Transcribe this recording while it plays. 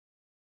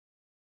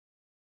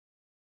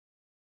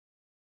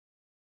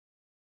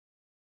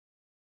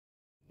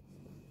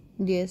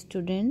Dear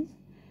students,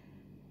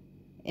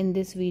 in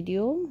this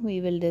video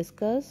we will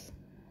discuss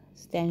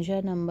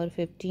stanza number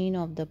 15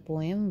 of the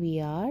poem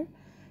We Are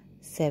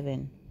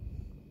 7.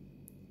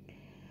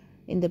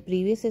 In the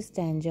previous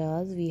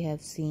stanzas we have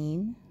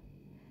seen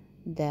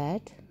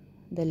that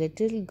the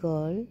little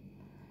girl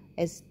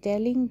is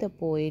telling the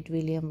poet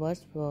William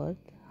Wordswoth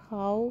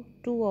how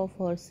two of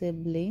her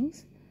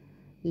siblings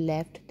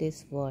left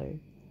this world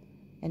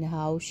and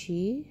how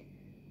she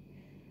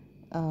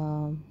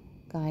was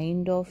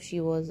kind of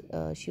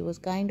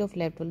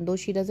left alone, though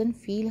she doesn't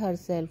feel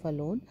herself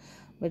alone,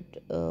 but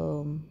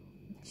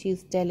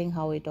she's telling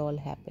how it all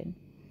happened.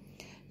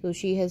 So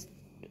she has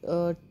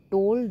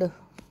told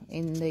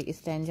in the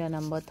stanza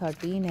number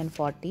 13 and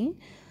 14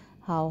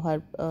 how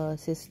her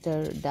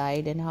sister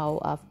died and how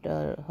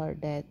after her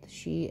death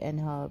she and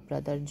her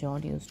brother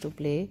John used to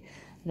play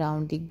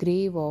round the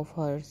grave of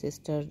her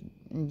sister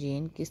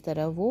जेन. किस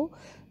तरह वो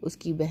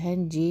उसकी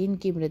बहन जेन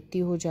की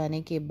मृत्यु हो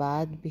जाने के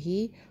बाद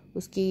भी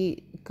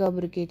उसकी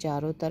कब्र के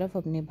चारों तरफ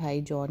अपने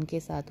भाई जॉन के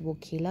साथ वो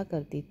खेला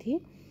करती थी.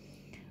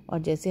 और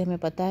जैसे हमें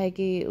पता है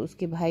कि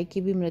उसके भाई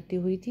की भी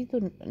मृत्यु हुई थी, तो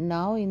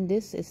now in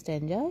this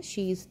stanza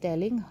she is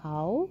telling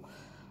how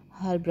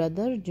her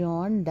brother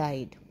John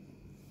died.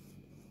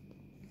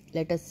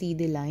 Let us see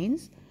the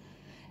lines.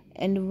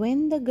 And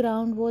when the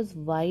ground was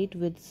white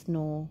with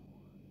snow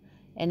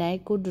and I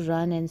could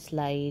run and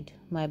slide,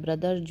 my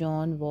brother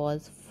John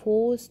was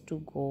forced to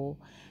go,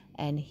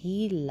 and he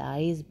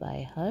lies by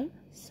her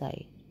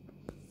side.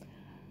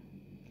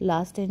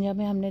 Last stanza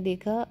में हमने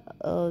देखा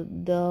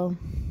the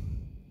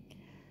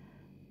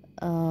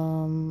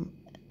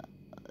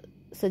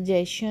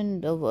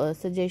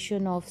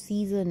suggestion of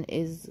season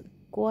is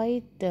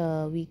quite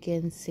we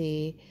can say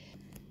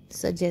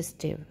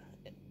suggestive.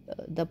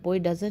 The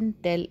poet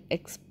doesn't tell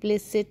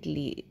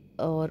explicitly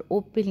और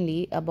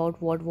openly about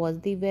what was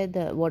the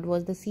weather, what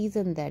was the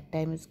season that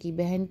time. उसकी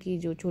बहन की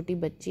जो छोटी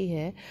बच्ची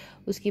है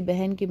उसकी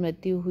बहन की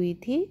मृत्यु हुई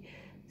थी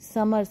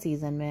समर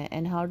सीजन में.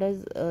 And how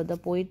does the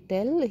poet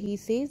tell, he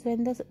says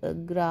when the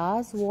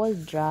grass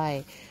was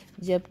dry,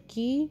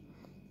 जबकि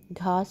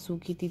घास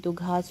सूखी थी. तो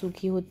घास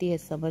सूखी होती है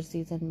समर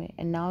सीजन में.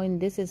 And now in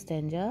this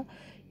stanza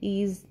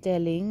he is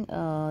telling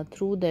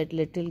through that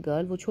little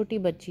girl, वो छोटी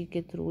बच्ची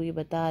के थ्रू ये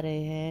बता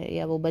रहे हैं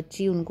या वो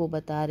बच्ची उनको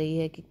बता रही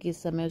है कि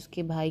किस समय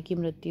उसके भाई की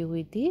मृत्यु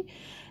हुई थी.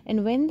 And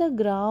when the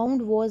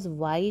ground was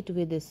white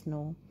with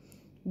snow,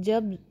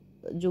 जब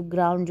जो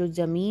ग्राउंड जो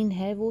ज़मीन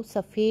है वो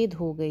सफ़ेद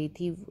हो गई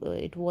थी.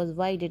 It was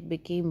white, it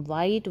became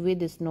white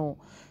with snow.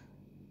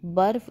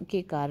 बर्फ़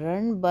के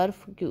कारण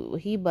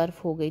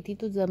बर्फ़ हो गई थी,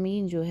 तो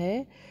ज़मीन जो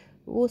है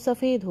वो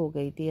सफ़ेद हो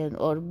गई थी.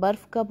 और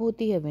बर्फ़ कब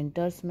होती है?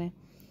 विंटर्स में.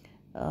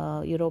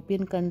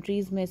 यूरोपियन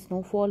कंट्रीज़ में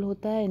स्नोफॉल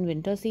होता है in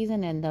winter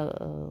season and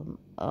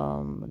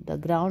the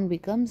ground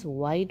becomes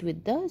white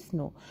with the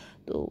snow.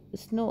 तो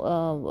स्नो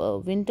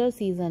विंटर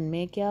सीजन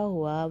में क्या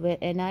हुआ,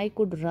 and I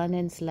could run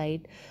and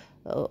slide,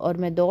 और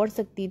मैं दौड़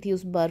सकती थी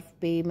उस बर्फ़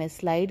पे, मैं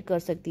स्लाइड कर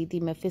सकती थी,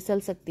 मैं फिसल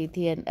सकती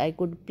थी. And I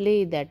could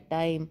play that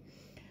time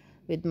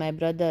with my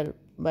brother,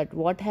 but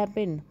what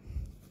happened?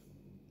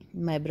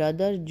 My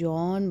brother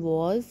John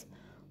was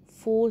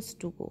forced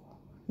to go.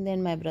 Then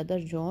my brother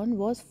John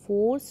was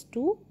forced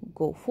to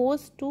go.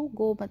 Forced to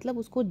go मतलब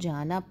उसको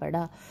जाना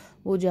पड़ा.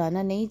 वो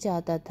जाना नहीं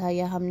चाहता था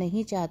या हम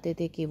नहीं चाहते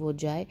थे कि वो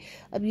जाए.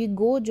 अब ये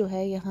go जो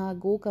है यहाँ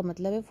go का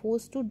मतलब है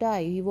forced to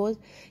die.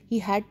 He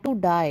had to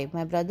die.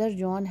 My brother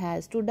John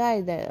has to die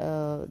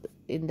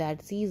in that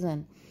season,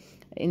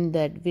 in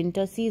that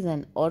winter season.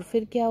 और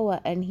फिर क्या हुआ?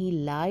 And he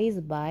lies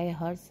by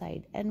her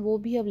side. And वो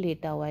भी अब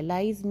लेटा हुआ है.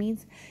 Lies means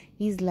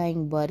he is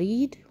lying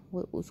buried.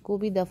 उसको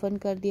भी दफन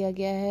कर दिया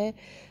गया है.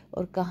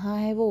 और कहाँ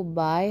है वो?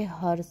 By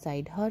her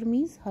side. Her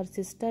means her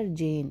sister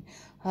Jane.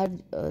 Her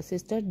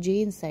sister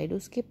Jane side.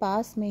 उसके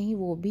पास में ही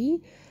वो भी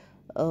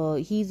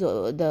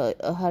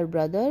her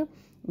brother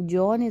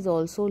John is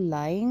also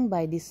lying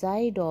by the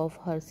side of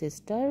her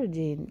sister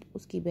Jane.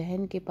 उसकी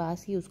बहन के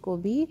पास ही उसको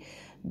भी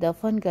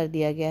दफन कर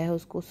दिया गया है,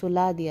 उसको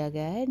सुला दिया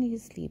गया है, and he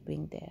is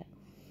sleeping there.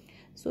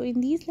 So in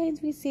these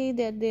lines we say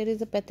that there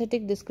is a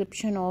pathetic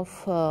description of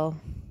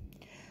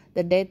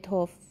the death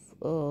of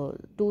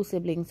two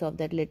siblings of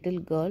that little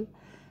girl.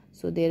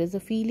 So there is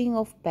a feeling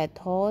of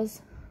pathos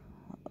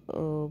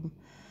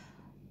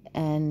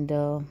and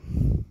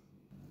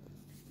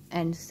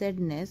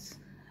sadness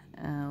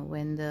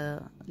when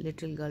the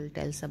little girl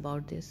tells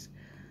about this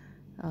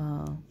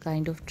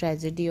kind of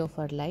tragedy of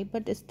her life.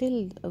 But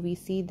still we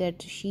see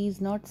that she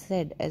is not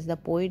sad, as the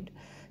poet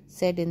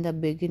said in the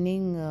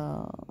beginning,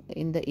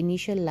 in the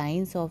initial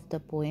lines of the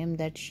poem,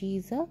 that she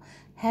is a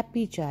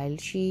happy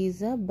child, she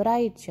is a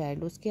bright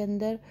child. उसके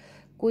अंदर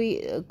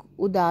कोई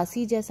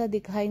उदासी जैसा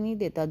दिखाई नहीं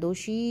देता. though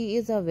she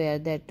is aware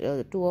that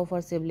two of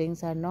her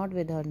siblings are not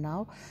with her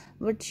now,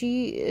 but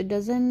she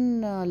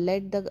doesn't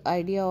let the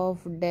idea of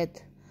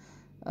death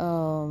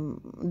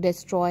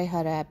destroy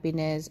her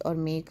happiness or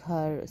make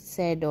her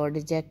sad or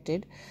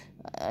dejected.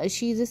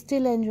 She is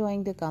still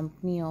enjoying the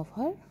company of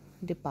her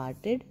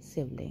departed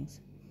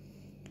siblings.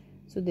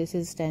 So this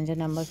is stanza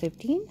number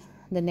 15.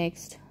 the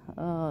next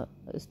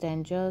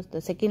stanza,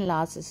 the second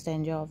last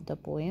stanza of the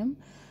poem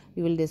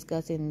we will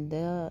discuss in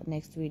the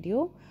next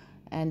video.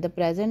 And the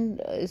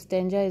present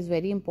stanza is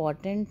very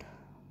important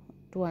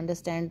to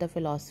understand the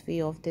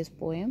philosophy of this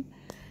poem,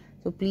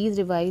 so please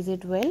revise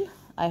it well.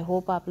 I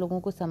hope आप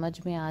लोगों को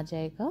समझ में आ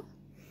जाएगा.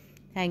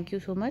 Thank you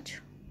so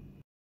much.